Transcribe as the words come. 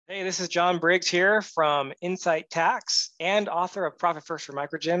Hey, this is John Briggs here from Insight Tax and author of Profit First for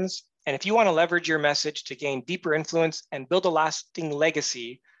Microgyms. And if you want to leverage your message to gain deeper influence and build a lasting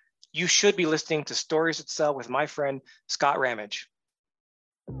legacy, you should be listening to Stories That Sell with my friend, Scott Ramage.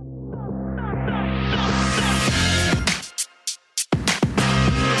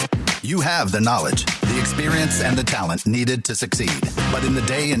 You have the knowledge, the experience, and the talent needed to succeed. But in the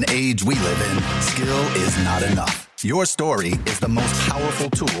day and age we live in, skill is not enough. Your story is the most powerful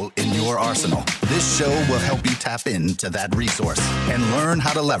tool in your arsenal. This show will help you tap into that resource and learn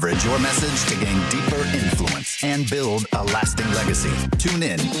how to leverage your message to gain deeper influence and build a lasting legacy. Tune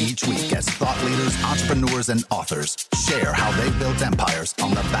in each week as thought leaders, entrepreneurs, and authors share how they built empires on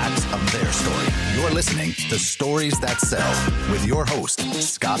the backs of their story. You're listening to Stories That Sell with your host,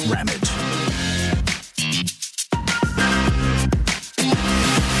 Scott Ramage.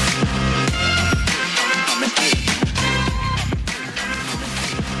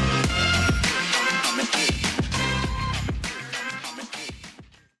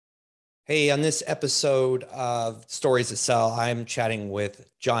 Hey, on this episode of Stories That Sell, I'm chatting with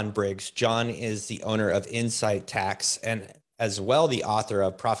John Briggs. John is the owner of Insight Tax and as well the author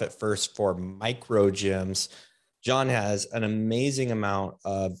of Profit First for Microgyms. John has an amazing amount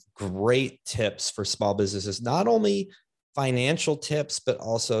of great tips for small businesses, not only financial tips, but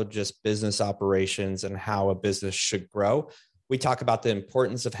also just business operations and how a business should grow. We talk about the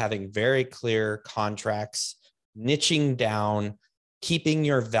importance of having very clear contracts, niching down, keeping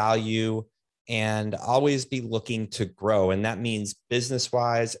your value, and always be looking to grow. And that means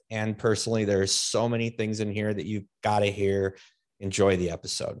business-wise and personally. There's so many things in here that you've got to hear. Enjoy the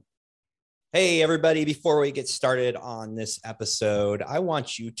episode. Hey, everybody, before we get started on this episode, I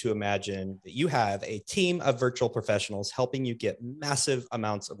want you to imagine that you have a team of virtual professionals helping you get massive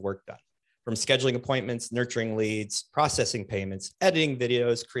amounts of work done. From scheduling appointments, nurturing leads, processing payments, editing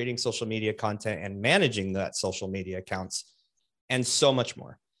videos, creating social media content, and managing that social media accounts, and so much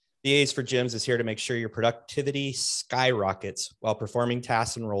more. The A's for Gyms is here to make sure your productivity skyrockets while performing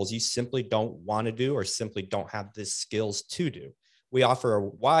tasks and roles you simply don't want to do or simply don't have the skills to do. We offer a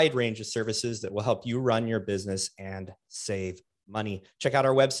wide range of services that will help you run your business and save money. Check out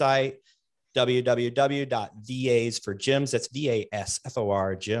our website, www.vasforgyms. That's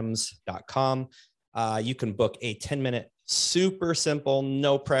VASFOR gyms.com. You can book a 10-minute, super simple,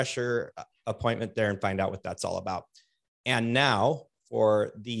 no pressure appointment there and find out what that's all about. And now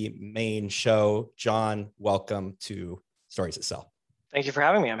for the main show, John, welcome to Stories That Sell. Thank you for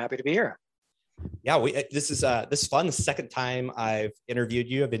having me. I'm happy to be here. Yeah, this is fun. The second time I've interviewed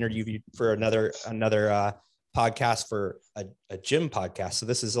you. I've interviewed you for another podcast for a gym podcast. So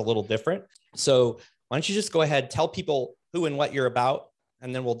this is a little different. So why don't you just go ahead, tell people who and what you're about,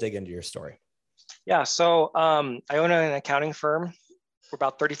 and then we'll dig into your story. Yeah, so I own an accounting firm. We're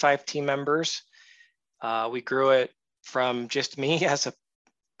about 35 team members. We grew it from just me as a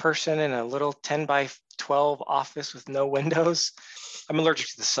person in a little 10 by 12 office with no windows. I'm allergic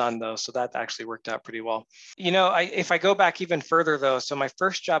to the sun though, so that actually worked out pretty well. You know, if I go back even further though, so my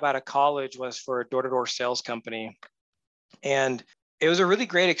first job out of college was for a door-to-door sales company. And it was a really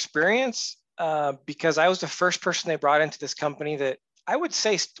great experience because I was the first person they brought into this company that I would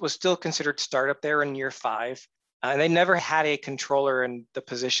say was still considered startup there in year 5. And they never had a controller in the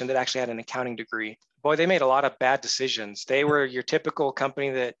position that actually had an accounting degree. Boy, they made a lot of bad decisions. They were your typical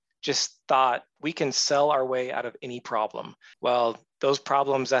company that just thought we can sell our way out of any problem. Well, those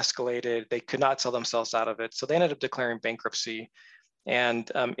problems escalated. They could not sell themselves out of it. So they ended up declaring bankruptcy.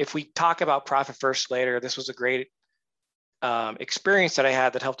 And if we talk about Profit First later, this was a great experience that I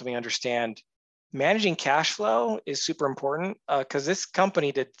had that helped me understand managing cash flow is super important because this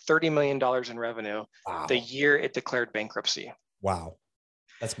company did $30 million in revenue the year it declared bankruptcy. Wow.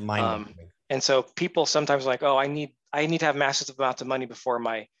 That's mind-blowing. And so people sometimes are like, oh, I need to have massive amounts of money before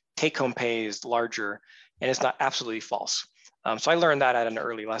my take-home pay is larger. And it's not absolutely false. So I learned that at an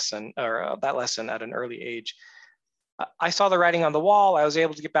early lesson, or that lesson at an early age. I saw the writing on the wall. I was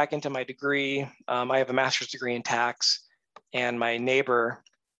able to get back into my degree. I have a master's degree in tax. And my neighbor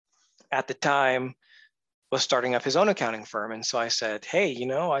at the time was starting up his own accounting firm. And so I said, hey, you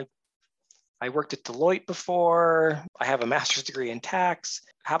know, I worked at Deloitte before. I have a master's degree in tax.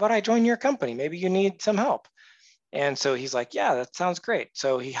 How about I join your company? Maybe you need some help. And so he's like, yeah, that sounds great.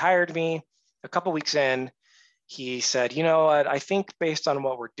 So he hired me. A couple weeks in, he said, you know what, I think based on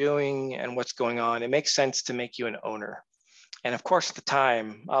what we're doing and what's going on, it makes sense to make you an owner. And of course, at the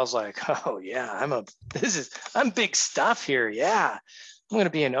time, I was like, oh yeah, I'm big stuff here. Yeah, I'm going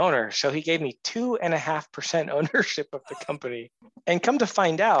to be an owner. So he gave me 2.5% ownership of the company. And come to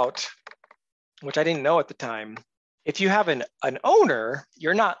find out, which I didn't know at the time, If you have an owner,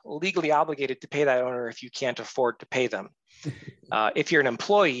 you're not legally obligated to pay that owner if you can't afford to pay them. If you're an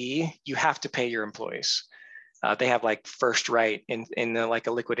employee, you have to pay your employees. They have like first right in like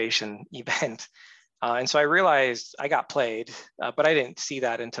a liquidation event. And so I realized I got played, but I didn't see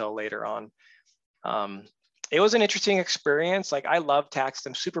that until later on. It was an interesting experience. Like I love tax.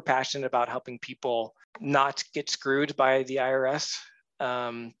 I'm super passionate about helping people not get screwed by the IRS.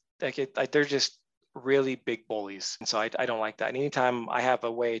 They're just really big bullies. And so I don't like that. And anytime I have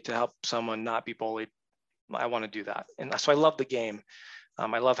a way to help someone not be bullied, I want to do that. And so I love the game.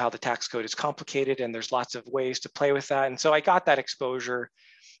 I love how the tax code is complicated and there's lots of ways to play with that. And so I got that exposure,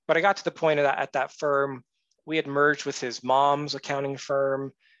 but I got to the point of that at that firm, we had merged with his mom's accounting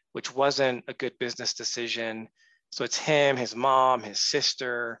firm, which wasn't a good business decision. So it's him, his mom, his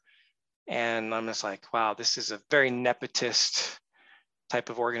sister. And I'm just like, wow, this is a very nepotist type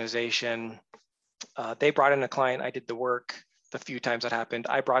of organization. They brought in a client, I did the work. The few times that happened,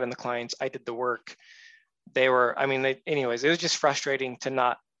 I brought in the clients, I did the work. Anyways, it was just frustrating to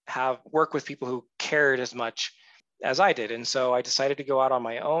not work with people who cared as much as I did. And so I decided to go out on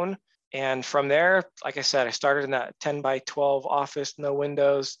my own. And from there, like I said, I started in that 10 by 12 office, no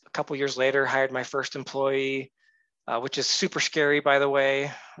windows. A couple years later, hired my first employee, which is super scary, by the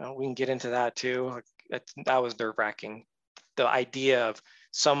way. We can get into that too. That was nerve-wracking. The idea of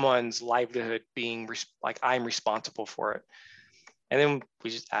someone's livelihood being like I'm responsible for it. And then we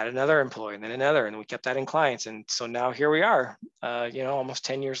just added another employee and then another, and we kept adding clients. And so now here we are, almost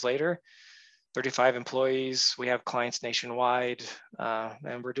 10 years later, 35 employees. We have clients nationwide,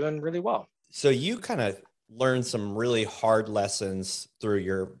 and we're doing really well. So you kind of learned some really hard lessons through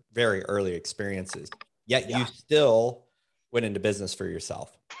your very early experiences, yet you still went into business for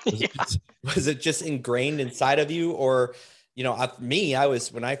yourself. Was it just ingrained inside of you? Or,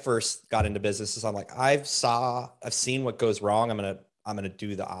 when I first got into business, I'm like, I've seen what goes wrong. I'm going to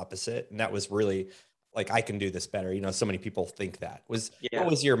do the opposite. And that was really like, I can do this better. So many people think that. What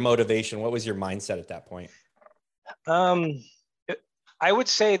was your motivation? What was your mindset at that point? I would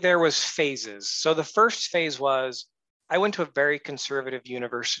say there was phases. So the first phase was I went to a very conservative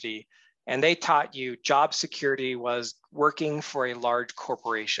university, and they taught you job security was working for a large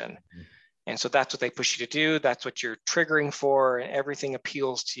corporation. Mm-hmm. And so that's what they push you to do. That's what you're triggering for, and everything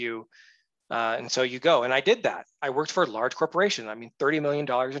appeals to you. And so you go. And I did that. I worked for a large corporation. $30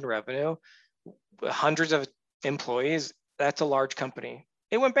 million in revenue, hundreds of employees. That's a large company.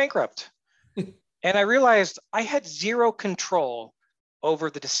 It went bankrupt. And I realized I had zero control over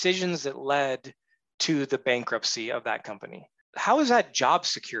the decisions that led to the bankruptcy of that company. How is that job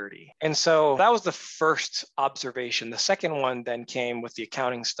security? And so that was the first observation. The second one then came with the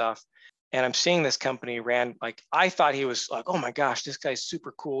accounting stuff. And I'm seeing this company I thought he was like, oh my gosh, this guy's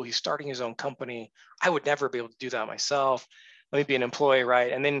super cool. He's starting his own company. I would never be able to do that myself. Let me be an employee,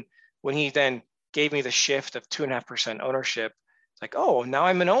 right? And then when he then gave me the shift of 2.5% ownership, it's like, oh, now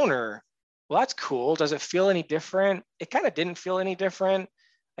I'm an owner. Well, that's cool. Does it feel any different? It kind of didn't feel any different.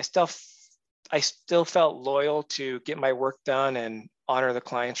 I still felt loyal to get my work done and honor the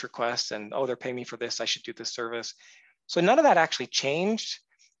client's requests. And, oh, they're paying me for this, I should do this service. So none of that actually changed.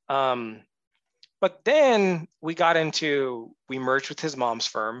 But then we merged with his mom's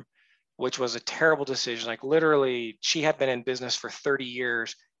firm, which was a terrible decision. Like literally, she had been in business for 30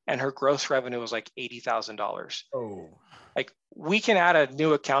 years and her gross revenue was like $80,000. Oh. Like we can add a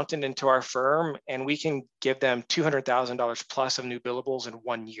new accountant into our firm and we can give them $200,000 plus of new billables in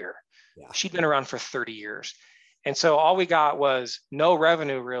 1 year. Yeah. She'd been around for 30 years. And so all we got was no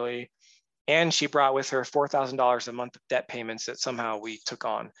revenue really. And she brought with her $4,000 a month of debt payments that somehow we took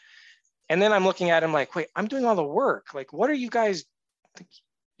on. And then I'm looking at him like, wait, I'm doing all the work. Like, what are you guys,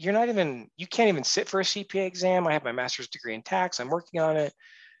 you can't even sit for a CPA exam. I have my master's degree in tax. I'm working on it.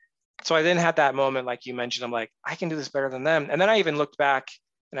 So I then had that moment, like you mentioned, I'm like, I can do this better than them. And then I even looked back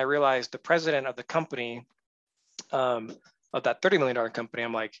and I realized the president of the company, of that $30 million company,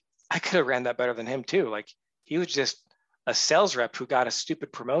 I'm like, I could have ran that better than him too. Like he was just a sales rep who got a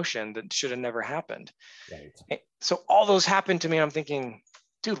stupid promotion that should have never happened. Right. So all those happened to me. And I'm thinking,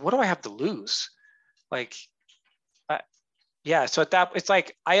 dude, what do I have to lose? Like, so it's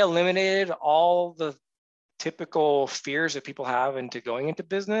like I eliminated all the typical fears that people have into going into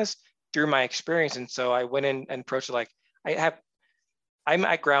business through my experience. And so I went in and approached it like, I'm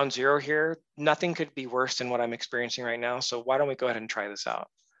at ground zero here. Nothing could be worse than what I'm experiencing right now. So why don't we go ahead and try this out?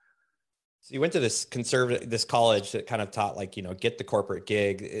 So you went to this college that kind of taught get the corporate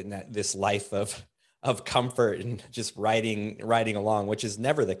gig in this life of comfort and just riding along, which is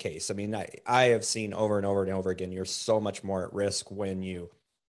never the case. I have seen over and over and over again, you're so much more at risk when you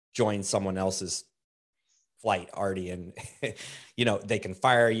join someone else's flight already. And, they can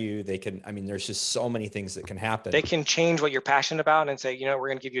fire you. There's just so many things that can happen. They can change what you're passionate about and say, we're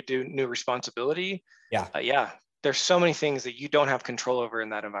going to give you a new responsibility. Yeah. There's so many things that you don't have control over in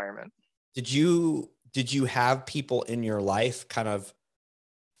that environment. Did you have people in your life kind of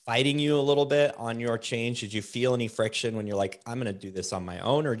fighting you a little bit on your change? Did you feel any friction when you're like, I'm going to do this on my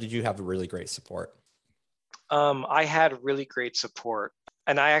own, or did you have really great support? I had really great support.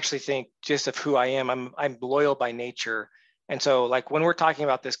 And I actually think just of who I am, I'm loyal by nature. And so like when we're talking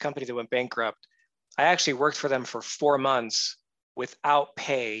about this company that went bankrupt, I actually worked for them for 4 months without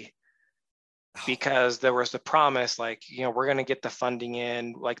pay because there was the promise, like, we're going to get the funding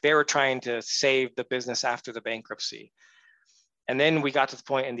in. Like they were trying to save the business after the bankruptcy. And then we got to the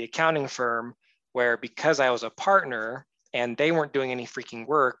point in the accounting firm where, because I was a partner and they weren't doing any freaking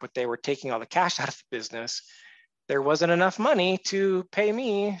work, but they were taking all the cash out of the business, there wasn't enough money to pay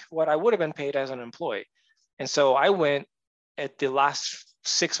me what I would have been paid as an employee. And so I went at the last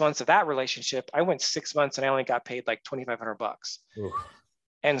 6 months of that relationship, I went 6 months and I only got paid like $2,500.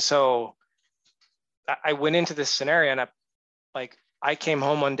 And so I went into this scenario and I came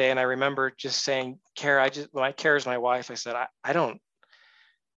home one day and I remember just saying, Kara, Kara's my wife. I said, I don't,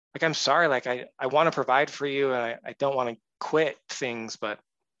 like, I'm sorry. Like I want to provide for you and I don't want to quit things, but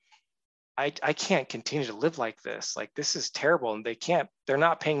I can't continue to live like this. Like, this is terrible. And they're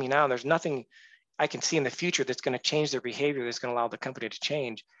not paying me now. And there's nothing I can see in the future that's going to change their behavior, that's going to allow the company to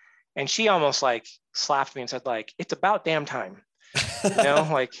change. And she almost like slapped me and said, like, it's about damn time,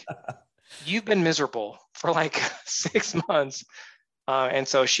 like you've been miserable for like 6 months. And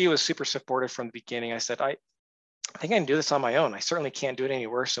so she was super supportive from the beginning. I said, I think I can do this on my own. I certainly can't do it any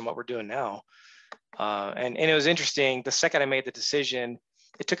worse than what we're doing now. And it was interesting. The second I made the decision,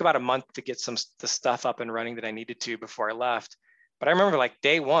 it took about a month to get the stuff up and running that I needed to before I left. But I remember like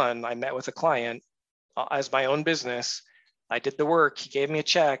day one, I met with a client as my own business. I did the work. He gave me a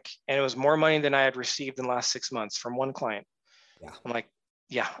check and it was more money than I had received in the last 6 months from one client. Yeah. I'm like,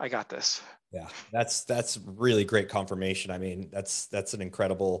 yeah, I got this. Yeah, that's really great confirmation. I mean, that's an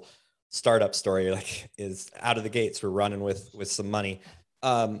incredible startup story. Like, is out of the gates, we're running with some money.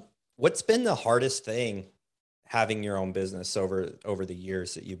 What's been the hardest thing having your own business over the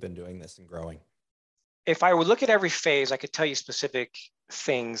years that you've been doing this and growing? If I would look at every phase, I could tell you specific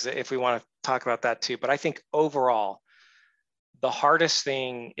things if we want to talk about that too. But I think overall, the hardest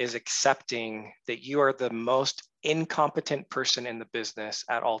thing is accepting that you are the most incompetent person in the business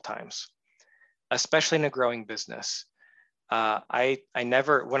at all times, especially in a growing business. I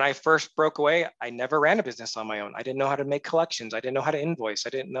never, when I first broke away, I never ran a business on my own. I didn't know how to make collections. I didn't know how to invoice. I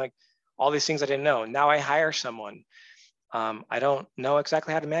didn't know all these things I didn't know. Now I hire someone. I don't know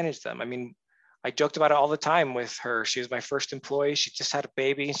exactly how to manage them. I mean, I joked about it all the time with her. She was my first employee. She just had a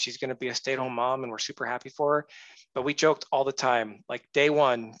baby. She's going to be a stay-at-home mom and we're super happy for her. But we joked all the time. Like day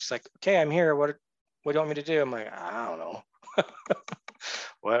one, she's like, okay, I'm here. What do you want me to do? I'm like, I don't know.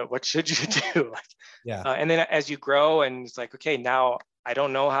 What should you do? Yeah. And then as you grow and it's like, okay, now I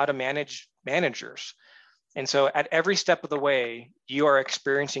don't know how to manage managers. And so at every step of the way, you are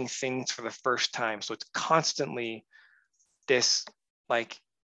experiencing things for the first time. So it's constantly this like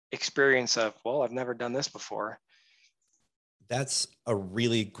experience of, well, I've never done this before. That's a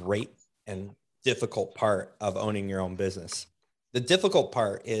really great and difficult part of owning your own business. The difficult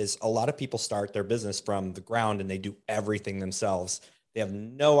part is a lot of people start their business from the ground and they do everything themselves. They have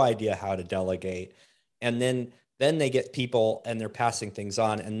no idea how to delegate. And then they get people and they're passing things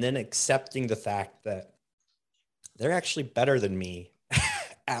on and then accepting the fact that they're actually better than me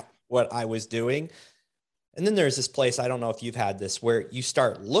at what I was doing. And then there's this place, I don't know if you've had this, where you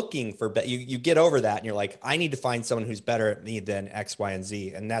start looking for, you get over that and you're like, I need to find someone who's better at me than X, Y, and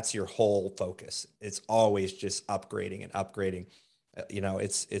Z. And that's your whole focus. It's always just upgrading and upgrading.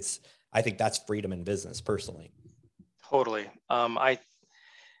 I think that's freedom in business personally. Totally. I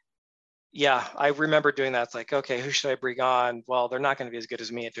remember doing that. It's like, okay, who should I bring on? Well, they're not going to be as good as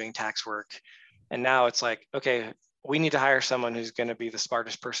me at doing tax work. And now it's like, okay, we need to hire someone who's going to be the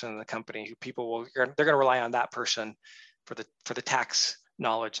smartest person in the company, who they're going to rely on that person for the tax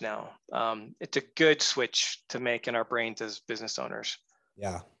knowledge now. It's a good switch to make in our brains as business owners.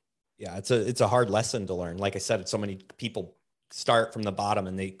 Yeah. It's a hard lesson to learn. Like I said, so many people start from the bottom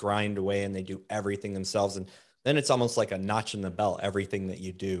and they grind away and they do everything themselves. And then it's almost like a notch in the belt, everything that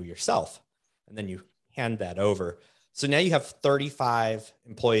you do yourself. And then you hand that over. So now you have 35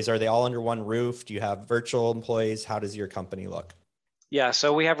 employees. Are they all under one roof? Do you have virtual employees? How does your company look? Yeah,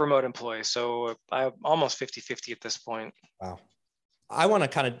 so we have remote employees. So I'm almost 50-50 at this point. Wow. I want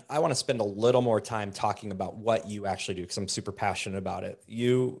to spend a little more time talking about what you actually do, because I'm super passionate about it.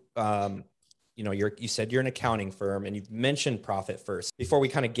 You you said you're an accounting firm and you've mentioned Profit First. Before we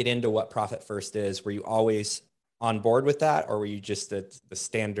kind of get into what Profit First is, were you always on board with that, or were you just the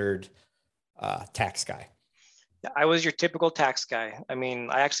standard tax guy? I was your typical tax guy. I mean,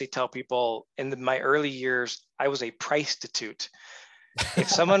 I actually tell people my early years, I was a price-titute. If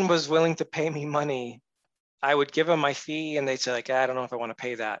someone was willing to pay me money, I would give them my fee and they'd say like, I don't know if I want to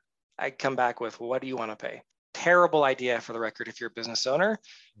pay that. I'd come back with, well, what do you want to pay? Terrible idea for the record if you're a business owner,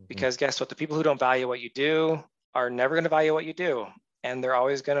 because guess what? The people who don't value what you do are never going to value what you do. And they're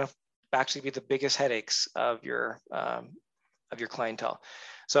always going to actually be the biggest headaches of your clientele.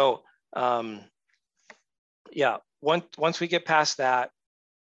 So yeah, once we get past that,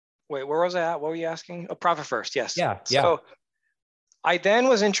 wait, where was I at? What were you asking? Oh, Profit First, yes. Yeah. So I then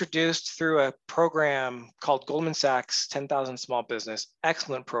was introduced through a program called Goldman Sachs 10,000 Small Business,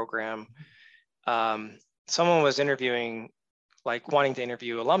 excellent program. Someone was interviewing, like wanting to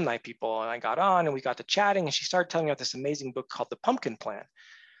interview alumni people, and I got on and we got to chatting, and she started telling me about this amazing book called The Pumpkin Plan.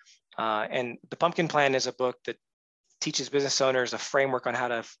 And The Pumpkin Plan is a book that teaches business owners a framework on how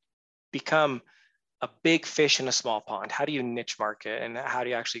to become a big fish in a small pond. How do you niche market and how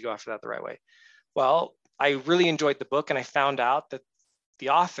do you actually go after that the right way? Well, I really enjoyed the book, and I found out that the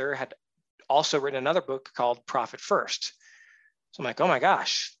author had also written another book called Profit First. So I'm like, oh my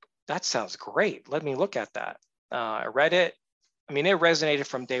gosh, that sounds great. Let me look at that. I read it. I mean, it resonated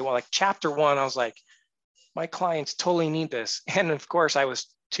from day one. Like chapter one, I was like, my clients totally need this. And of course, I was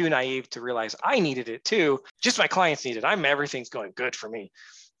too naive to realize I needed it too. Just my clients need it. Everything's going good for me.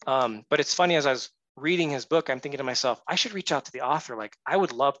 But it's funny, as I was reading his book, I'm thinking to myself, I should reach out to the author. Like, I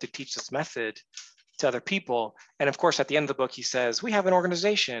would love to teach this method to other people. And of course, at the end of the book, he says, we have an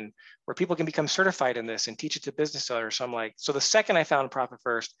organization where people can become certified in this and teach it to business owners. So I'm like, so the second I found Profit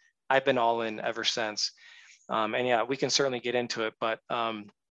First, I've been all in ever since. And yeah, we can certainly get into it, but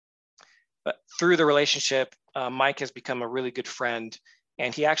through the relationship, Mike has become a really good friend,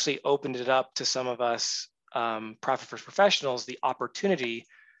 and he actually opened it up to some of us Profit First professionals, the opportunity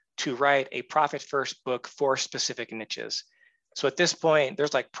to write a Profit First book for specific niches. So at this point,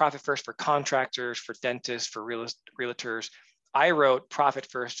 there's like Profit First for contractors, for dentists, for realtors. I wrote Profit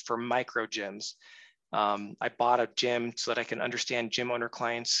First for micro gyms. I bought a gym so that I can understand gym owner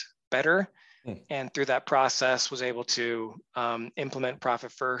clients better. And through that process was able to implement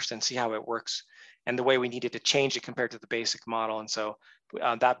Profit First and see how it works and the way we needed to change it compared to the basic model. And so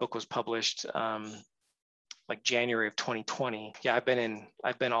that book was published like January of 2020. Yeah, I've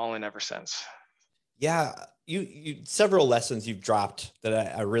been all in ever since. Yeah, you several lessons you've dropped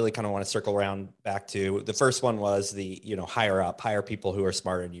that I really kind of want to circle around back to. The first one was the, hire people who are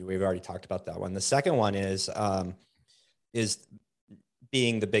smarter than you. We've already talked about that one. The second one is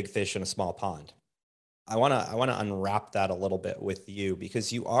being the big fish in a small pond. I want to unwrap that a little bit with you,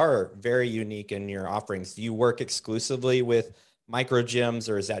 because you are very unique in your offerings. Do you work exclusively with micro gyms,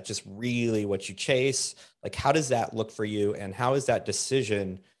 or is that just really what you chase? Like, how does that look for you, and how has that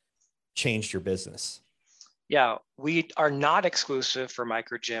decision changed your business? Yeah, we are not exclusive for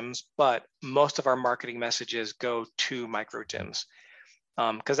micro gyms, but most of our marketing messages go to micro gyms.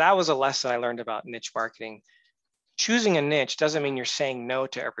 Because that was a lesson I learned about niche marketing. Choosing a niche doesn't mean you're saying no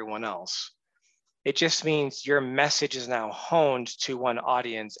to everyone else. It just means your message is now honed to one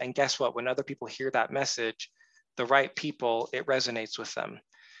audience. And guess what? When other people hear that message, the right people, it resonates with them.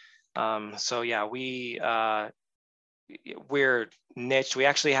 So yeah, we're niche. We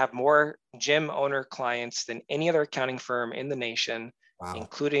actually have more gym owner clients than any other accounting firm in the nation, wow,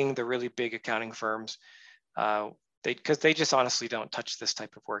 including the really big accounting firms. Because they just honestly don't touch this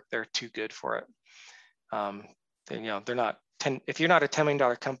type of work. They're too good for it. They're not if you're not a $10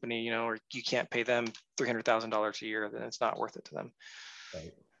 million company, or you can't pay them $300,000 a year, then it's not worth it to them.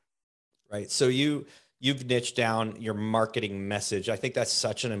 Right. So you've niched down your marketing message. I think that's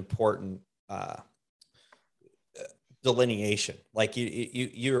such an important delineation. Like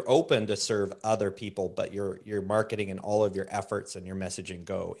you're open to serve other people, but your marketing and all of your efforts and your messaging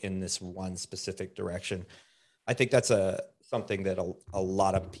go in this one specific direction. I think that's something that a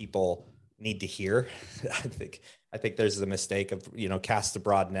lot of people need to hear. I think there's the mistake of, cast a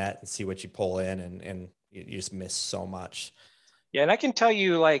broad net and see what you pull in, and you just miss so much. Yeah. And I can tell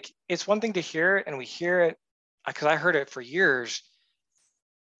you, like, it's one thing to hear it, and we hear it because I heard it for years.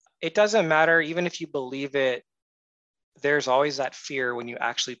 It doesn't matter. Even if you believe it, there's always that fear when you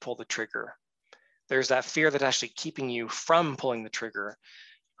actually pull the trigger. There's that fear that's actually keeping you from pulling the trigger.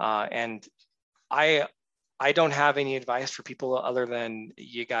 And I don't have any advice for people other than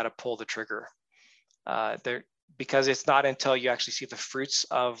you got to pull the trigger. Because it's not until you actually see the fruits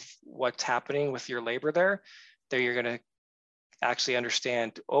of what's happening with your labor there that you're going to actually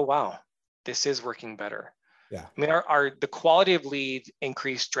understand, oh, wow, this is working better. Yeah. I mean, the quality of lead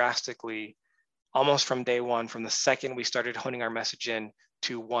increased drastically almost from day one, from the second we started honing our message in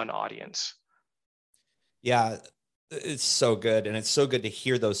to one audience. Yeah, it's so good. And it's so good to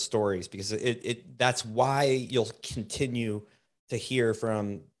hear those stories, because that's why you'll continue to hear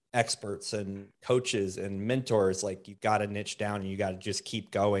from experts and coaches and mentors. Like, you got to niche down and you got to just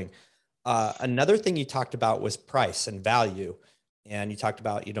keep going. Another thing you talked about was price and value. And you talked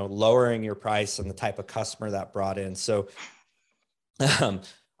about, lowering your price and the type of customer that brought in. So I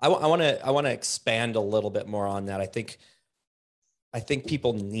want to expand a little bit more on that. I think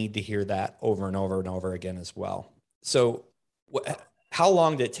people need to hear that over and over and over again as well. So how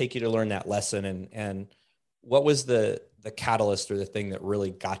long did it take you to learn that lesson? And what was the catalyst or the thing that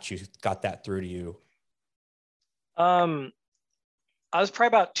really got that through to you? I was probably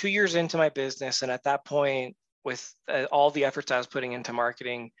about 2 years into my business. And at that point, with all the efforts I was putting into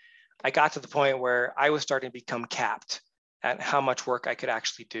marketing, I got to the point where I was starting to become capped at how much work I could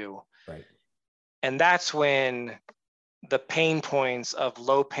actually do. Right. And that's when the pain points of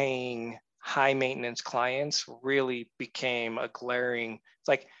low paying, high maintenance clients really became a glaring. It's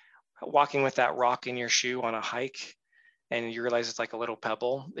like walking with that rock in your shoe on a hike, and you realize it's like a little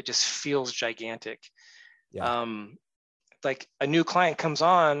pebble. It just feels gigantic. Yeah. Like a new client comes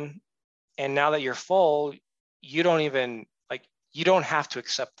on, and now that you're full, you don't have to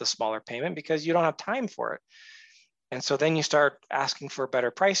accept the smaller payment because you don't have time for it. And so then you start asking for better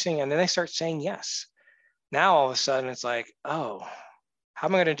pricing, and then they start saying yes. Now all of a sudden it's like, oh, how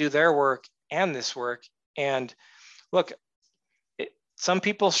am I going to do their work and this work? And look, some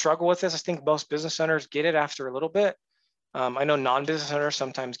people struggle with this. I think most business owners get it after a little bit. I know non-business owners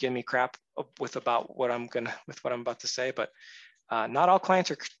sometimes give me crap with what I'm about to say, but not all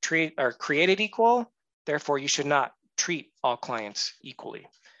clients are created equal. Therefore, you should not treat all clients equally.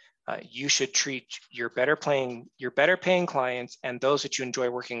 You should treat your better paying clients and those that you enjoy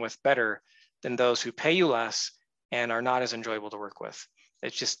working with better than those who pay you less and are not as enjoyable to work with.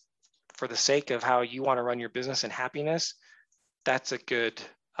 It's just for the sake of how you want to run your business and happiness. That's a good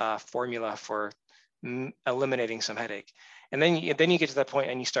formula for eliminating some headache. And then you get to that point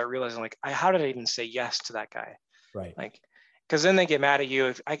and you start realizing, like, how did I even say yes to that guy? Right. Like, because then they get mad at you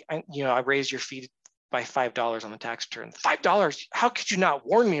if I raised your fee by $5 on the tax return. $5? How could you not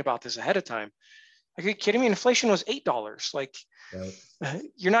warn me about this ahead of time? Are you kidding me? Inflation was $8. Like, right.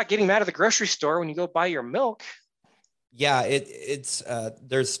 You're not getting mad at the grocery store when you go buy your milk. Yeah, it's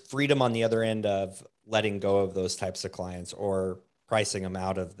there's freedom on the other end of letting go of those types of clients or pricing them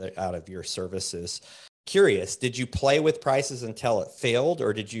out of your services. Curious, did you play with prices until it failed,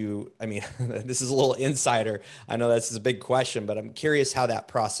 or did you, this is a little insider. I know this is a big question, but I'm curious how that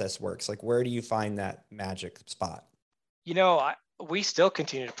process works. Like, where do you find that magic spot? We still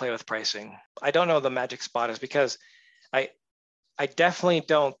continue to play with pricing. I don't know what the magic spot is, because I definitely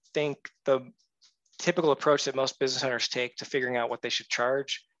don't think the typical approach that most business owners take to figuring out what they should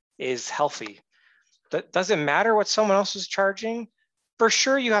charge is healthy. That doesn't matter what someone else is charging. For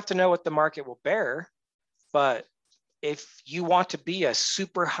sure, you have to know what the market will bear. But if you want to be a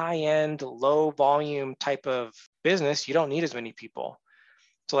super high-end, low volume type of business, you don't need as many people.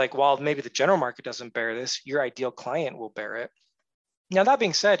 So like, while maybe the general market doesn't bear this, your ideal client will bear it. Now, that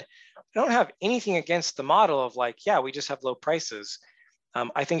being said, I don't have anything against the model of like, yeah, we just have low prices.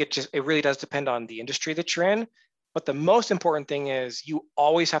 I think it really does depend on the industry that you're in. But the most important thing is you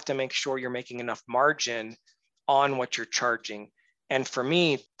always have to make sure you're making enough margin on what you're charging. And for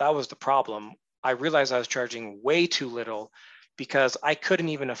me, that was the problem. I realized I was charging way too little because I couldn't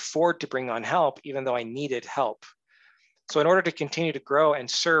even afford to bring on help, even though I needed help. So in order to continue to grow and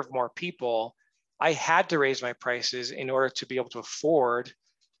serve more people, I had to raise my prices in order to be able to afford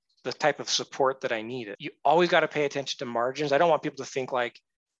the type of support that I needed. You always got to pay attention to margins. I don't want people to think like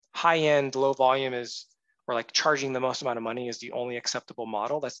high-end, low volume or like charging the most amount of money is the only acceptable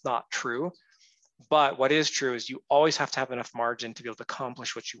model. That's not true. But what is true is you always have to have enough margin to be able to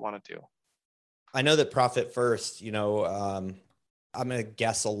accomplish what you want to do. I know that Profit First, I'm going to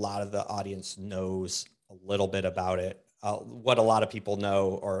guess a lot of the audience knows a little bit about it. What a lot of people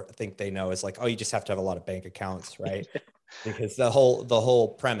know or think they know is like, oh, you just have to have a lot of bank accounts, right? Because the whole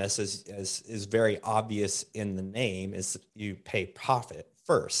premise is very obvious in the name, is you pay profit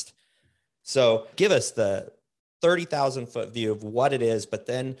first. So give us the 30,000 foot view of what it is, but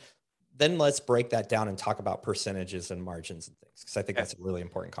then let's break that down and talk about percentages and margins and things, because I think that's a really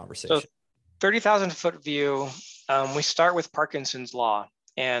important conversation. So 30,000 foot view, we start with Parkinson's law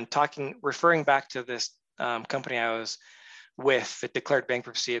and referring back to this company I was with that declared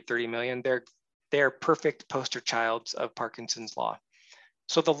bankruptcy at 30 million. They're perfect poster childs of Parkinson's law.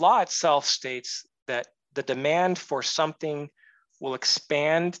 So the law itself states that the demand for something will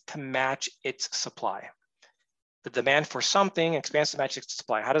expand to match its supply. The demand for something expands to match its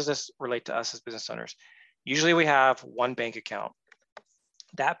supply. How does this relate to us as business owners? Usually we have one bank account.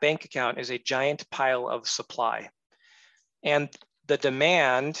 That bank account is a giant pile of supply. And the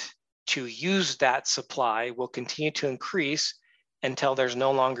demand to use that supply will continue to increase until there's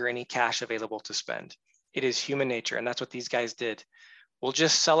no longer any cash available to spend. It is human nature, and that's what these guys did. We'll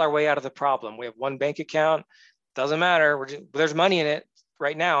just sell our way out of the problem. We have one bank account, doesn't matter, there's money in it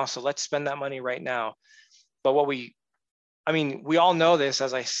right now, so let's spend that money right now. But we all know this.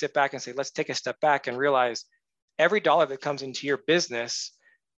 As I sit back and say, let's take a step back and realize every dollar that comes into your business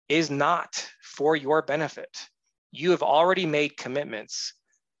is not for your benefit. You have already made commitments,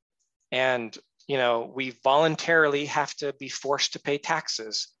 and we voluntarily have to be forced to pay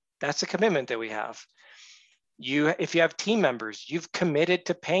taxes. That's a commitment that we have. If you have team members, you've committed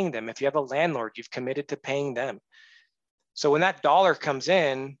to paying them. If you have a landlord, you've committed to paying them. So when that dollar comes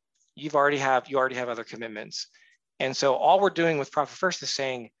in, you already have other commitments. And so all we're doing with Profit First is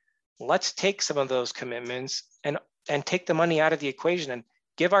saying, let's take some of those commitments and take the money out of the equation and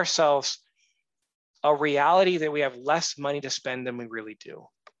give ourselves a reality that we have less money to spend than we really do.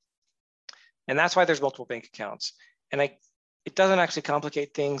 And that's why there's multiple bank accounts. And it doesn't actually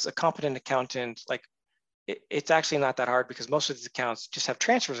complicate things. A competent accountant, it's actually not that hard, because most of these accounts just have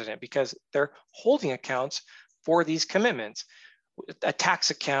transfers in it because they're holding accounts for these commitments. A tax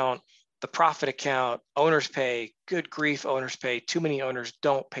account, the profit account, owners pay, good grief, owners pay. Too many owners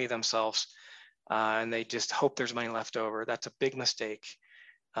don't pay themselves, and they just hope there's money left over. That's a big mistake.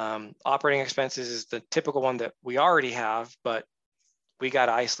 Operating expenses is the typical one that we already have, but we got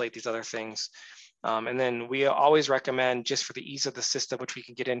to isolate these other things. And then we always recommend, just for the ease of the system, which we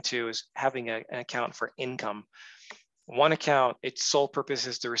can get into, is having an account for income. One account, its sole purpose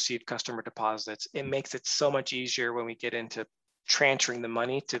is to receive customer deposits. It makes it so much easier when we get into transferring the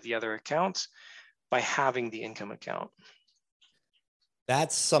money to the other accounts by having the income account.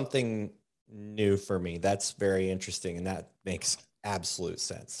 That's something new for me. That's very interesting, and that makes absolute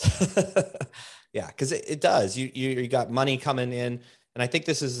sense. Yeah, because it does. You got money coming in, and I think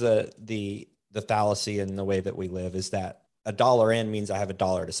this is the fallacy in the way that we live, is that a dollar in means I have a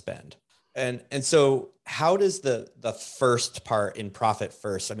dollar to spend. And so how does the first part in Profit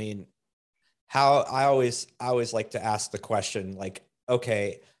First? I mean, how I always like to ask the question, like,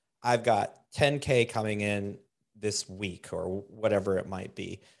 okay, I've got 10K coming in this week or whatever it might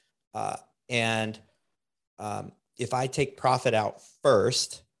be. And if I take profit out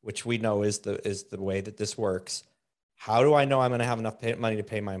first, which we know is the way that this works, how do I know I'm going to have enough money to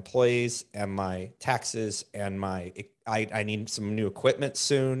pay my employees and my taxes and I need some new equipment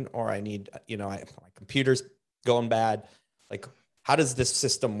soon, or I need, my computer's going bad. Like, how does this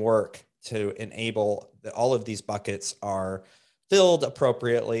system work to enable that all of these buckets are filled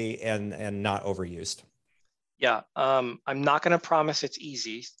appropriately and not overused? Yeah, I'm not going to promise it's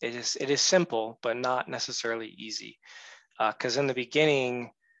easy. It is simple, but not necessarily easy. Because in the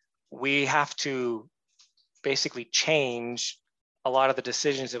beginning, we have to basically change a lot of the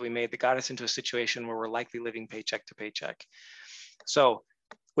decisions that we made that got us into a situation where we're likely living paycheck to paycheck. So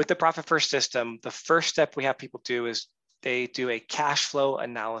with the Profit First system, the first step we have people do is they do a cash flow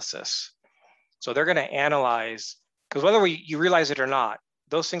analysis. So they're going to analyze, because whether you realize it or not,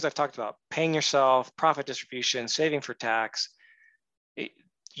 those things I've talked about, paying yourself, profit distribution, saving for tax,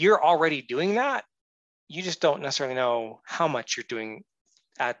 you're already doing that. You just don't necessarily know how much you're doing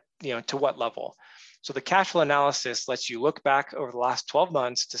at, to what level. So the cash flow analysis lets you look back over the last 12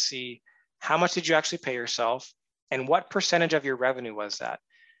 months to see how much did you actually pay yourself and what percentage of your revenue was that?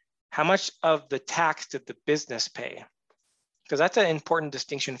 How much of the tax did the business pay? Because that's an important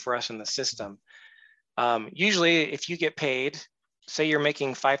distinction for us in the system. Usually if you get paid, say you're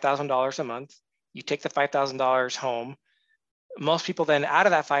making $5,000 a month, you take the $5,000 home. Most people then out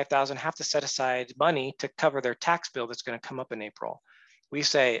of that $5,000 have to set aside money to cover their tax bill that's going to come up in April. We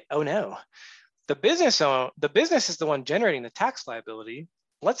say, oh no, the business is the one generating the tax liability.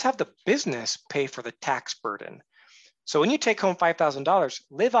 Let's have the business pay for the tax burden. So when you take home $5,000,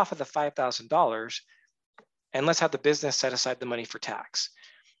 live off of the $5,000, and let's have the business set aside the money for tax.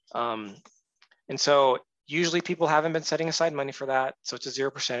 And so usually people haven't been setting aside money for that. So it's a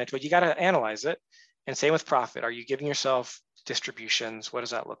 0%, but you got to analyze it. And same with profit. Are you giving yourself distributions? What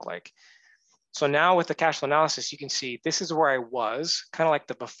does that look like? So now with the cash flow analysis, you can see this is where I was, kind of like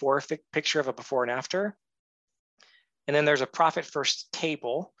the before picture of a before and after. And then there's a Profit First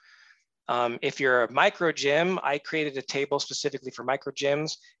table. If you're a micro gym, I created a table specifically for micro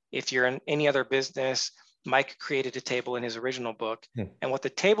gyms. If you're in any other business, Mike created a table in his original book. And what the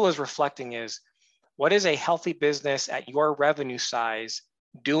table is reflecting is, what is a healthy business at your revenue size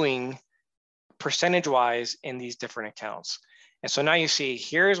doing percentage-wise in these different accounts? And so now you see,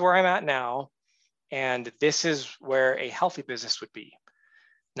 here's where I'm at now, and this is where a healthy business would be.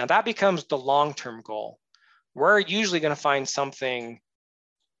 Now that becomes the long-term goal. We're usually going to find something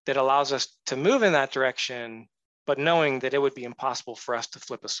that allows us to move in that direction, but knowing that it would be impossible for us to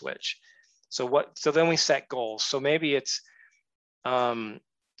flip a switch. So then we set goals. So maybe it's,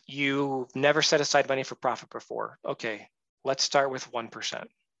 you've never set aside money for profit before. Okay, let's start with 1%.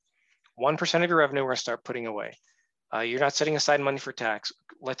 1% of your revenue, we're gonna start putting away. You're not setting aside money for tax.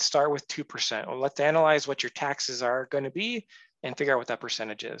 Let's start with 2%. Or let's analyze what your taxes are gonna be and figure out what that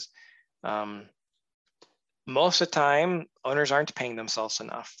percentage is. Most of the time, owners aren't paying themselves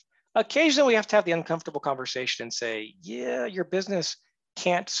enough. Occasionally, we have to have the uncomfortable conversation and say, yeah, your business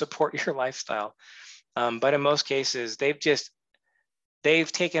can't support your lifestyle. But in most cases, they've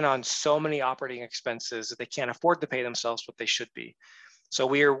taken on so many operating expenses that they can't afford to pay themselves what they should be. So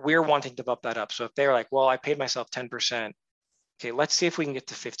we're wanting to bump that up. So if they're like, well, I paid myself 10%, okay, let's see if we can get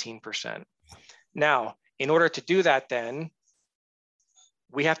to 15%. Now, in order to do that, then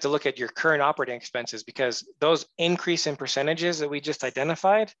we have to look at your current operating expenses, because those increase in percentages that we just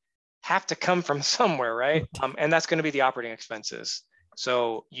identified have to come from somewhere, right? And that's going to be the operating expenses.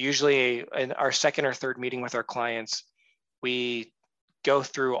 So usually in our second or third meeting with our clients, we go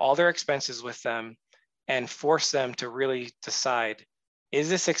through all their expenses with them and force them to really decide, is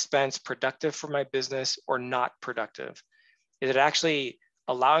this expense productive for my business or not productive? Is it actually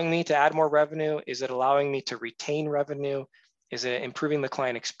allowing me to add more revenue? Is it allowing me to retain revenue? Is it improving the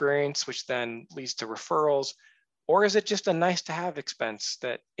client experience, which then leads to referrals? Or is it just a nice to have expense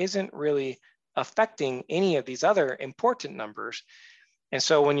that isn't really affecting any of these other important numbers? And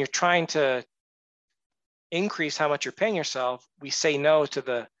so when you're trying to increase how much you're paying yourself, we say no to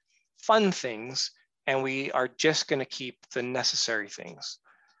the fun things, and we are just going to keep the necessary things.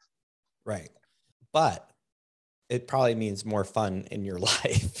 Right. But it probably means more fun in your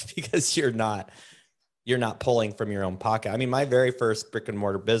life because you're not pulling from your own pocket. I mean, my very first brick and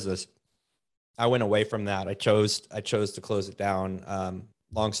mortar business, I went away from that. I chose to close it down.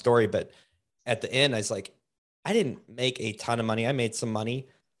 Long story, but at the end, I was like, I didn't make a ton of money. I made some money,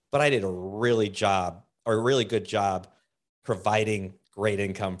 but I did a really good job providing great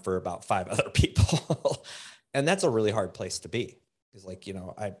income for about 5 other people. And that's a really hard place to be. It's like,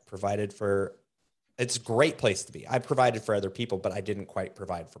 it's a great place to be. I provided for other people, but I didn't quite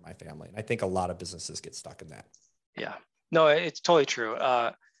provide for my family. And I think a lot of businesses get stuck in that. Yeah, no, it's totally true.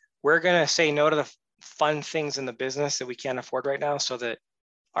 We're going to say no to the fun things in the business that we can't afford right now so that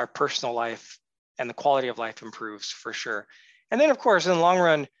our personal life and the quality of life improves for sure. And then of course, in the long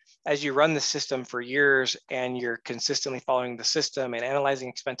run, as you run the system for years and you're consistently following the system and analyzing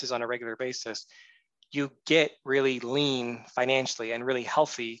expenses on a regular basis, you get really lean financially and really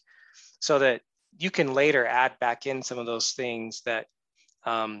healthy so that you can later add back in some of those things that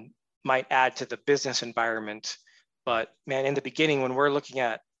might add to the business environment. But man, in the beginning, when we're looking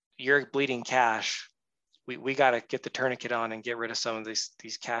at your bleeding cash, we got to get the tourniquet on and get rid of some of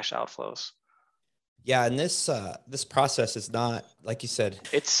these cash outflows. Yeah, and this process is not, like you said,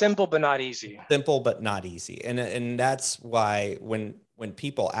 it's simple but not easy. Simple but not easy, and that's why when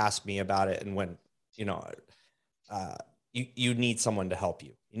people ask me about it, and when you need someone to help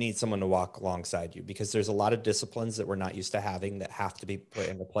you, you need someone to walk alongside you, because there's a lot of disciplines that we're not used to having that have to be put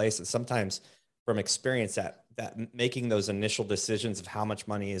into place, and sometimes from experience that making those initial decisions of how much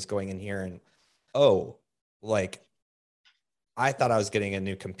money is going in here, and like, I thought I was getting a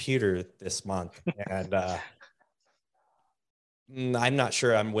new computer this month, and I'm not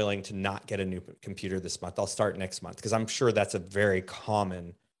sure I'm willing to not get a new computer this month. I'll start next month, because I'm sure that's a very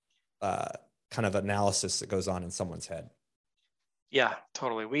common kind of analysis that goes on in someone's head. Yeah,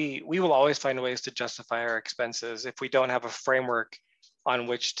 totally. We will always find ways to justify our expenses if we don't have a framework on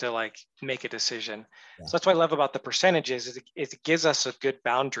which to like make a decision. Yeah. So that's what I love about the percentages is it gives us a good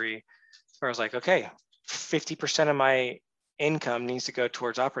boundary where I was like, okay, 50% of my income needs to go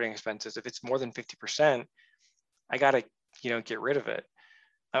towards operating expenses. If it's more than 50%, I got to, get rid of it.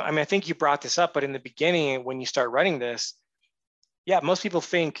 I mean, I think you brought this up, but in the beginning, when you start running this, yeah, most people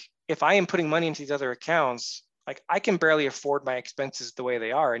think if I am putting money into these other accounts, like I can barely afford my expenses the way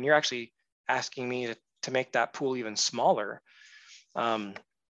they are. And you're actually asking me to make that pool even smaller. You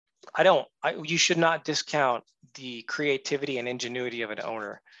should not discount the creativity and ingenuity of an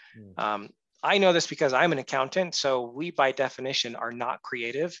owner. I know this because I'm an accountant, so we by definition are not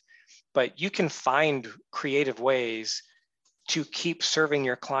creative, but you can find creative ways to keep serving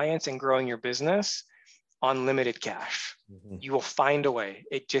your clients and growing your business unlimited cash. Mm-hmm. You will find a way.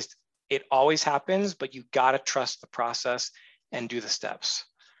 It always happens, but you got to trust the process and do the steps.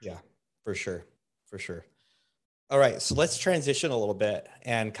 Yeah, for sure. For sure. All right. So let's transition a little bit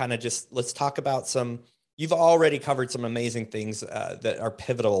and kind of just, let's talk about you've already covered some amazing things that are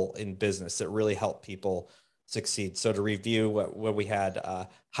pivotal in business that really help people succeed. So to review what we had,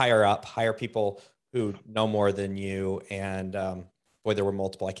 hire people who know more than you. And boy, there were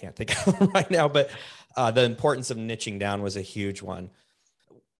multiple, I can't think of them right now, but the importance of niching down was a huge one.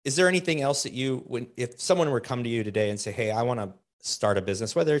 Is there anything else that if someone were to come to you today and say, hey, I want to start a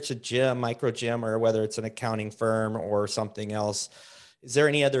business, whether it's a gym, micro gym, or whether it's an accounting firm or something else, is there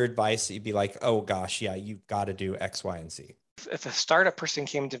any other advice that you'd be like, oh gosh, yeah, you've got to do X, Y, and Z? If a startup person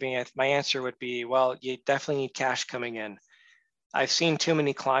came to me, my answer would be, well, you definitely need cash coming in. I've seen too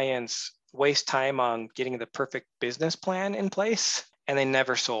many clients waste time on getting the perfect business plan in place and they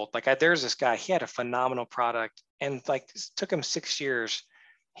never sold. Like there's this guy, he had a phenomenal product and like it took him 6 years.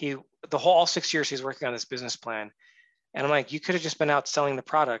 All 6 years he's working on this business plan. And I'm like, you could have just been out selling the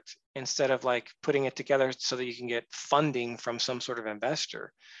product instead of like putting it together so that you can get funding from some sort of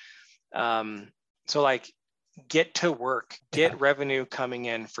investor. So like get to work, get revenue coming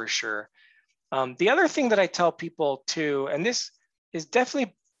in for sure. The other thing that I tell people too, and this is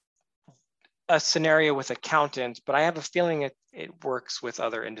definitely a scenario with accountants, but I have a feeling it works with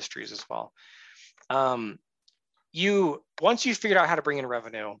other industries as well. Once you figured out how to bring in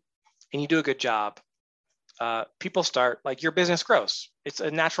revenue and you do a good job, people start, like your business grows. It's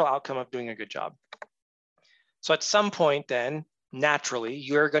a natural outcome of doing a good job. So at some point then, naturally,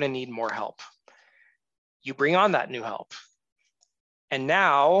 you're going to need more help. You bring on that new help. And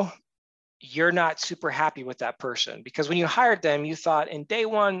now you're not super happy with that person because when you hired them, you thought in day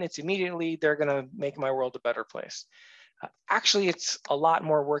one, they're going to make my world a better place. Actually, it's a lot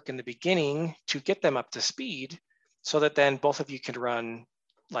more work in the beginning to get them up to speed so that then both of you can run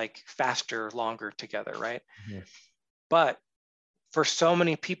like faster, longer together, right? Mm-hmm. But for so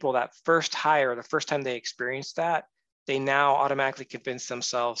many people, that first hire, the first time they experience that, they now automatically convince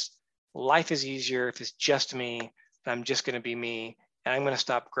themselves life is easier if it's just me, and I'm just going to be me, and I'm going to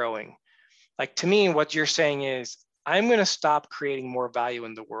stop growing. Like to me, what you're saying is, I'm going to stop creating more value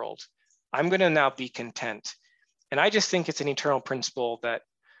in the world. I'm going to now be content. And I just think it's an eternal principle that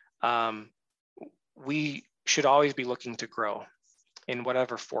we should always be looking to grow in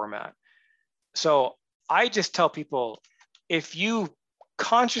whatever format. So I just tell people, if you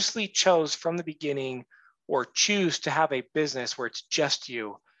consciously chose from the beginning or choose to have a business where it's just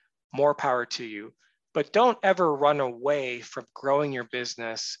you, more power to you. But don't ever run away from growing your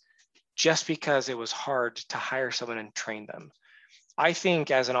business just because it was hard to hire someone and train them. I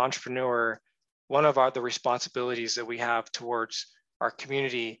think as an entrepreneur, one of the responsibilities that we have towards our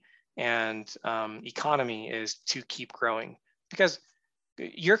community and economy is to keep growing, because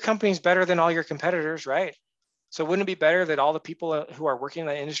your company is better than all your competitors, right? So wouldn't it be better that all the people who are working in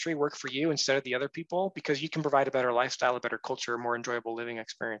that industry work for you instead of the other people, because you can provide a better lifestyle, a better culture, a more enjoyable living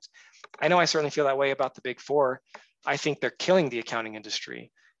experience? I know I certainly feel that way about the Big Four. I think they're killing the accounting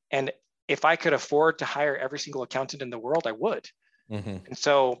industry. And if I could afford to hire every single accountant in the world, I would. Mm-hmm. And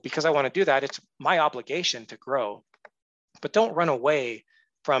so because I want to do that, it's my obligation to grow. But don't run away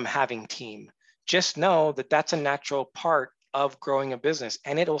from having team. Just know that that's a natural part of growing a business,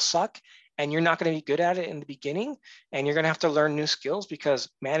 and it'll suck. And you're not going to be good at it in the beginning, and you're going to have to learn new skills, because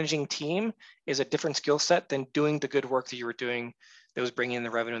managing team is a different skill set than doing the good work that you were doing that was bringing in the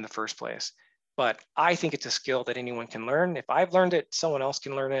revenue in the first place. But I think it's a skill that anyone can learn. If I've learned it, someone else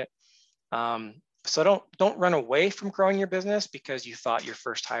can learn it. So don't run away from growing your business because you thought your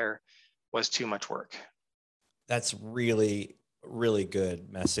first hire was too much work. That's really, really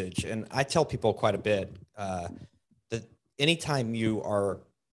good message. And I tell people quite a bit that anytime you are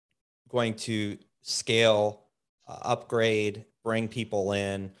going to scale, upgrade, bring people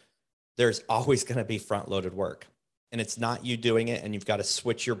in, there's always going to be front-loaded work. And it's not you doing it, and you've got to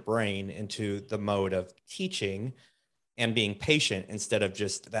switch your brain into the mode of teaching and being patient instead of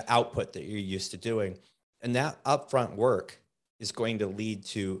just the output that you're used to doing. And that upfront work is going to lead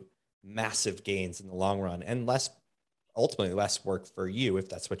to massive gains in the long run, and ultimately less work for you if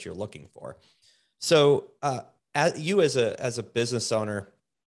that's what you're looking for. So as a business owner,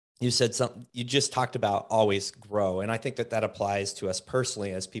 you said something, you just talked about always grow. And I think that applies to us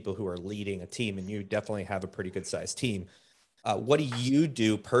personally as people who are leading a team, and you definitely have a pretty good sized team. What do you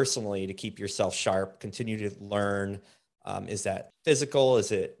do personally to keep yourself sharp, continue to learn? Is that physical?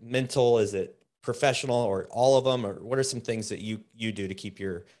 Is it mental? Is it professional, or all of them? Or what are some things that you do to keep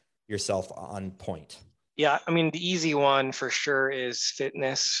yourself on point? Yeah, I mean, the easy one for sure is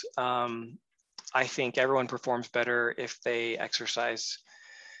fitness. I think everyone performs better if they exercise.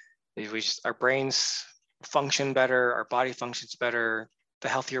 Our brains function better, our body functions better. The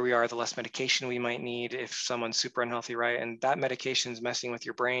healthier we are, the less medication we might need if someone's super unhealthy, right? And that medication is messing with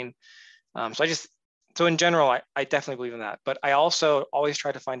your brain. So in general, I definitely believe in that. But I also always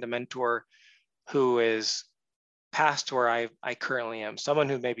try to find a mentor who is past where I currently am, someone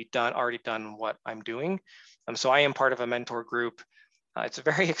who maybe already done what I'm doing. So I am part of a mentor group. It's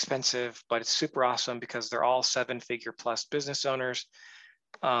very expensive, but it's super awesome because they're all 7-figure plus business owners.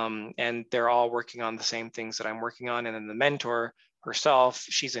 And they're all working on the same things that I'm working on. And then the mentor herself,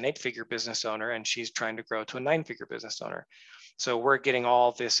 she's an 8-figure business owner and she's trying to grow to a 9-figure business owner. So we're getting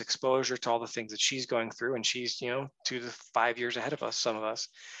all this exposure to all the things that she's going through, and she's 2 to 5 years ahead of us, some of us.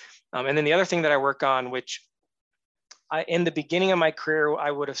 And then the other thing that I work on, which in the beginning of my career, I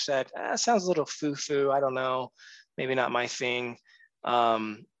would have said, sounds a little foo-foo. I don't know, maybe not my thing.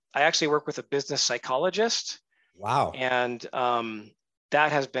 I actually work with a business psychologist. Wow. And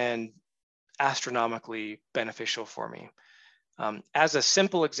that has been astronomically beneficial for me. As a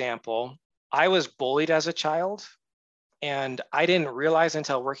simple example, I was bullied as a child, and I didn't realize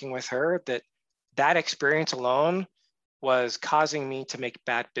until working with her that experience alone was causing me to make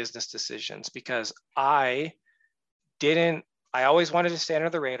bad business decisions, because I always wanted to stay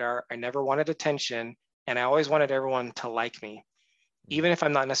under the radar. I never wanted attention, and I always wanted everyone to like me. Even if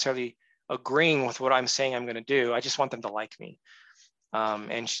I'm not necessarily agreeing with what I'm saying I'm going to do, I just want them to like me.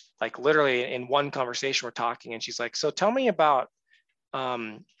 And like literally in one conversation we're talking, and she's like, so tell me about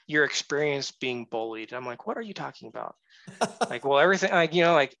your experience being bullied. And I'm like, what are you talking about? Like, well, everything,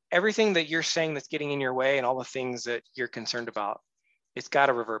 like everything that you're saying that's getting in your way and all the things that you're concerned about, it's got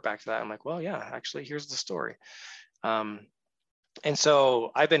to revert back to that. I'm like, well, yeah, actually, here's the story. And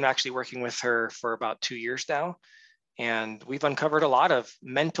so I've been actually working with her for about 2 years now. And we've uncovered a lot of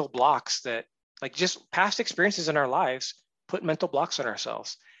mental blocks that, like, just past experiences in our lives put mental blocks on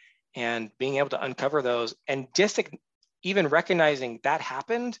ourselves, and being able to uncover those and just even recognizing that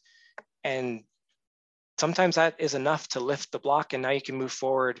happened. And sometimes that is enough to lift the block, and now you can move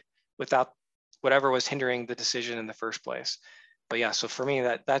forward without whatever was hindering the decision in the first place. But yeah, so for me,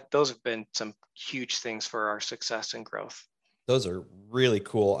 those have been some huge things for our success and growth. Those are really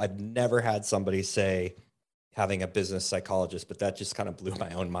cool. I've never had somebody say having a business psychologist, but that just kind of blew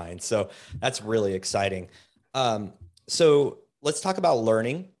my own mind. So that's really exciting. So let's talk about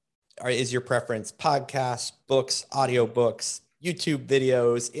learning. Is your preference podcasts, books, audiobooks, YouTube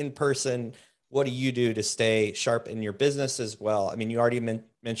videos, in person? What do you do to stay sharp in your business as well? I mean, you already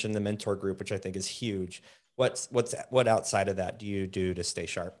mentioned the mentor group, which I think is huge. What outside of that do you do to stay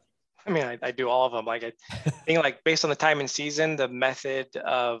sharp? I mean, I do all of them. Like, I think, like, based on the time and season, the method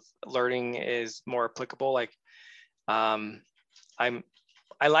of learning is more applicable. Like, I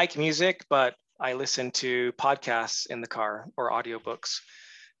like music, but I listen to podcasts in the car or audiobooks.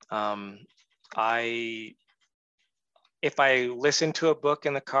 If I listen to a book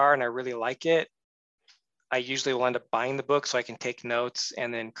in the car and I really like it, I usually will end up buying the book so I can take notes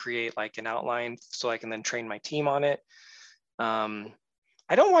and then create like an outline so I can then train my team on it.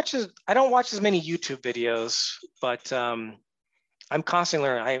 I don't watch as many YouTube videos, but I'm constantly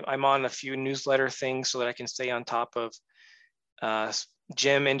learning. I'm on a few newsletter things so that I can stay on top of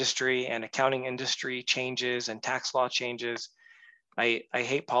gym industry and accounting industry changes and tax law changes. I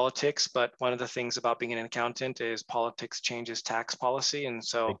hate politics, but one of the things about being an accountant is politics changes tax policy. And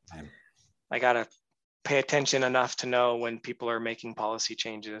so I got to pay attention enough to know when people are making policy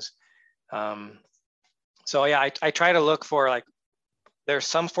changes. So yeah, I try to look for, like, there's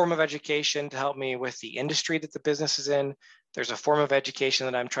some form of education to help me with the industry that the business is in. There's a form of education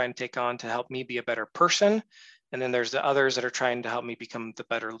that I'm trying to take on to help me be a better person. And then there's the others that are trying to help me become the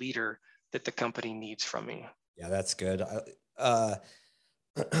better leader that the company needs from me. Yeah, that's good.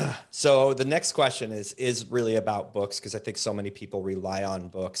 So the next question is really about books, because I think so many people rely on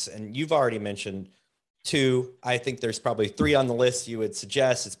books, and you've already mentioned 2. I think there's probably 3 on the list you would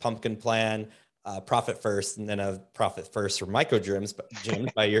suggest. It's Pumpkin Plan, Profit First, and then a Profit First for Micro Gyms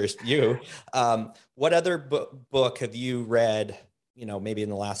by you. What other book have you read, maybe in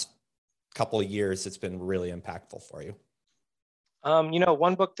the last couple of years that's been really impactful for you?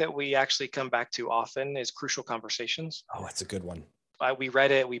 One book that we actually come back to often is Crucial Conversations. Oh, that's a good one. We read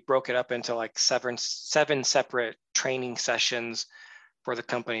it. We broke it up into like seven separate training sessions for the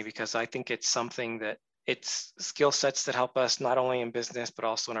company, because I think it's something that it's skill sets that help us not only in business, but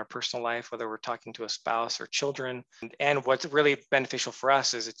also in our personal life, whether we're talking to a spouse or children. And what's really beneficial for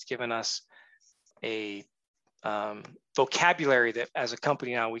us is it's given us a vocabulary that as a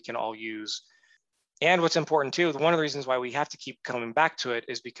company now we can all use. And what's important too, one of the reasons why we have to keep coming back to it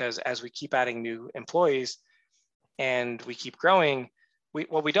is because as we keep adding new employees and we keep growing,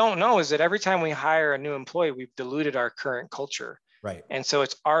 what we don't know is that every time we hire a new employee, we've diluted our current culture. Right. And so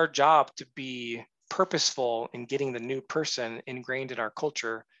it's our job to be purposeful in getting the new person ingrained in our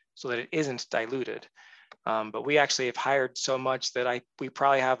culture so that it isn't diluted. But we actually have hired so much that we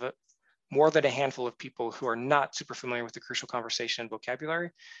probably have more than a handful of people who are not super familiar with the crucial conversation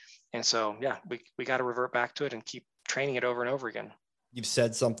vocabulary. And so, yeah, we got to revert back to it and keep training it over and over again. You've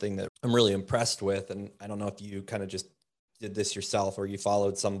said something that I'm really impressed with, and I don't know if you kind of just did this yourself or you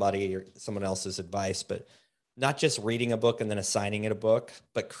followed somebody or someone else's advice, but not just reading a book and then assigning it a book,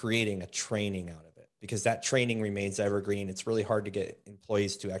 but creating a training out of it, because that training remains evergreen. It's really hard to get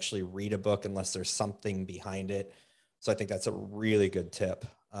employees to actually read a book unless there's something behind it. So I think that's a really good tip.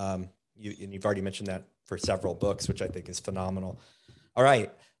 You've already mentioned that for several books, which I think is phenomenal. All right.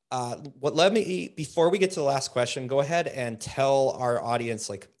 Before we get to the last question, go ahead and tell our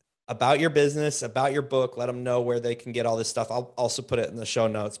audience about your business, about your book. Let them know where they can get all this stuff. I'll also put it in the show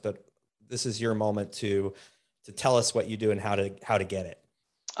notes, but this is your moment to tell us what you do and how to get it.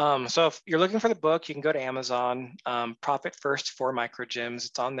 So if you're looking for the book, you can go to Amazon, Profit First for Micro Gyms.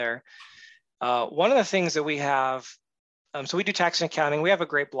 It's on there. One of the things that we have, so we do tax and accounting. We have a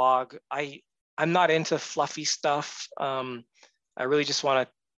great blog. I'm not into fluffy stuff. I really just want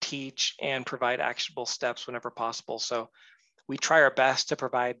to teach and provide actionable steps whenever possible. So we try our best to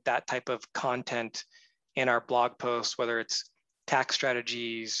provide that type of content in our blog posts, whether it's tax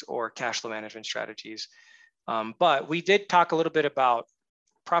strategies or cash flow management strategies. But we did talk a little bit about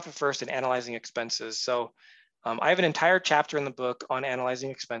Profit First and analyzing expenses. So I have an entire chapter in the book on analyzing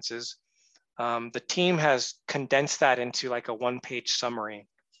expenses. The team has condensed that into like a one-page summary.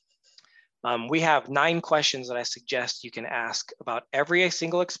 We have 9 questions that I suggest you can ask about every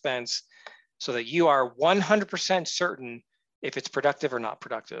single expense so that you are 100% certain if it's productive or not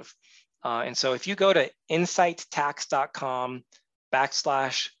productive. And so if you go to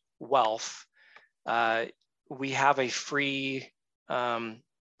insighttax.com/wealth, we have a free,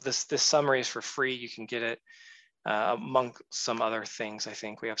 this summary is for free. You can get it among some other things. I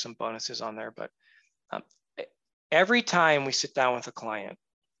think we have some bonuses on there, but every time we sit down with a client,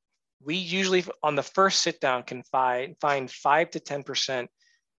 we usually on the first sit down can find 5 to 10%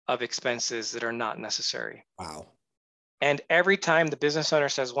 of expenses that are not necessary. Wow. And every time the business owner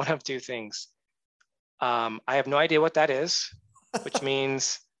says one of 2 things, I have no idea what that is, which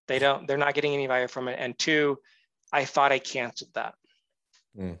means they're not getting any value from it. And 2, I thought I canceled that,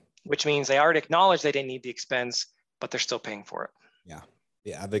 which means they already acknowledged they didn't need the expense, but they're still paying for it. Yeah.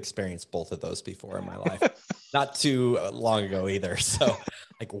 Yeah. I've experienced both of those before in my life. Not too long ago either. So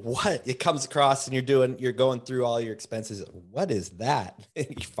what it comes across and you're going through all your expenses. What is that? And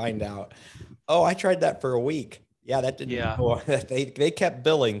you find out, oh, I tried that for a week. Yeah. That didn't, they kept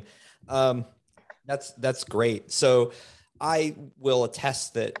billing. That's great. So I will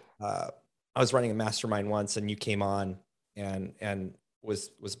attest that, I was running a mastermind once and you came on and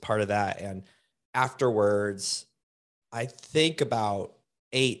was part of that. And afterwards, I think about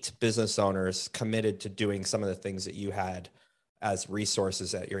 8 business owners committed to doing some of the things that you had as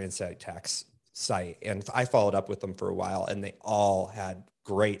resources at your Insight Tax site. And I followed up with them for a while and they all had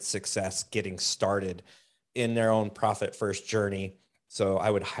great success getting started in their own Profit First journey. So I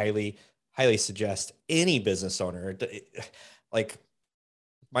would highly, highly suggest any business owner, like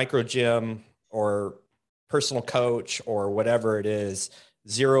micro gym or personal coach or whatever it is,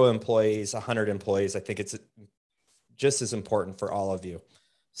 0 employees, 100 employees. I think it's just as important for all of you.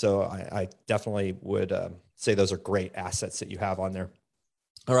 So I definitely would say those are great assets that you have on there.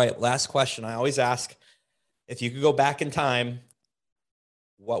 All right. Last question. I always ask, if you could go back in time,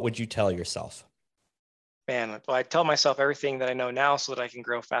 what would you tell yourself? Man, well, I tell myself everything that I know now so that I can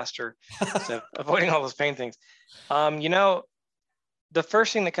grow faster. So avoiding all those pain things. The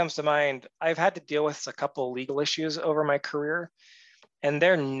first thing that comes to mind, I've had to deal with a couple of legal issues over my career, and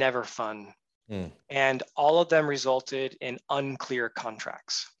they're never fun. And all of them resulted in unclear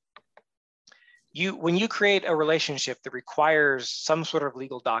contracts. When you create a relationship that requires some sort of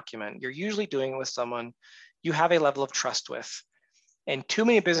legal document, you're usually doing it with someone you have a level of trust with. And too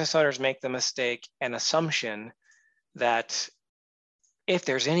many business owners make the mistake and assumption that if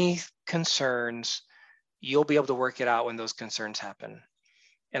there's any concerns, you'll be able to work it out when those concerns happen.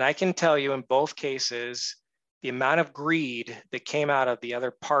 And I can tell you in both cases, the amount of greed that came out of the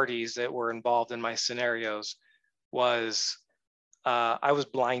other parties that were involved in my scenarios was, I was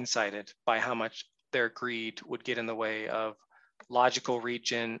blindsided by how much their greed would get in the way of logical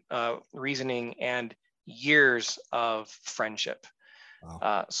reasoning and years of friendship.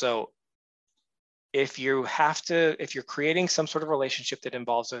 Wow. So if you're creating some sort of relationship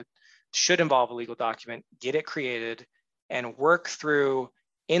that should involve a legal document, get it created and work through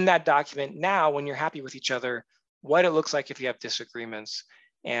in that document now when you're happy with each other, what it looks like if you have disagreements.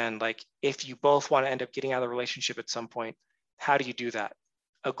 And like, if you both want to end up getting out of the relationship at some point, how do you do that?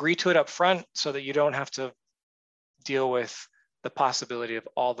 Agree to it up front so that you don't have to deal with the possibility of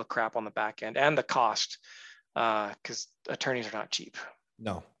all the crap on the back end and the cost, because attorneys are not cheap.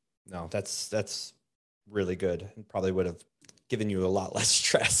 No, that's really good. And probably would have given you a lot less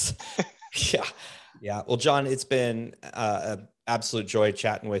stress. Yeah. Well, John, it's been an absolute joy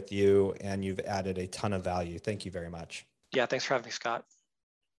chatting with you, and you've added a ton of value. Thank you very much. Yeah, thanks for having me, Scott.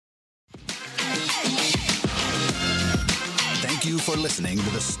 Thank you for listening to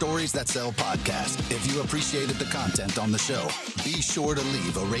the Stories That Sell podcast. If you appreciated the content on the show, be sure to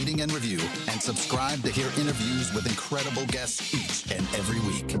leave a rating and review and subscribe to hear interviews with incredible guests each and every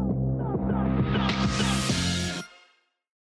week.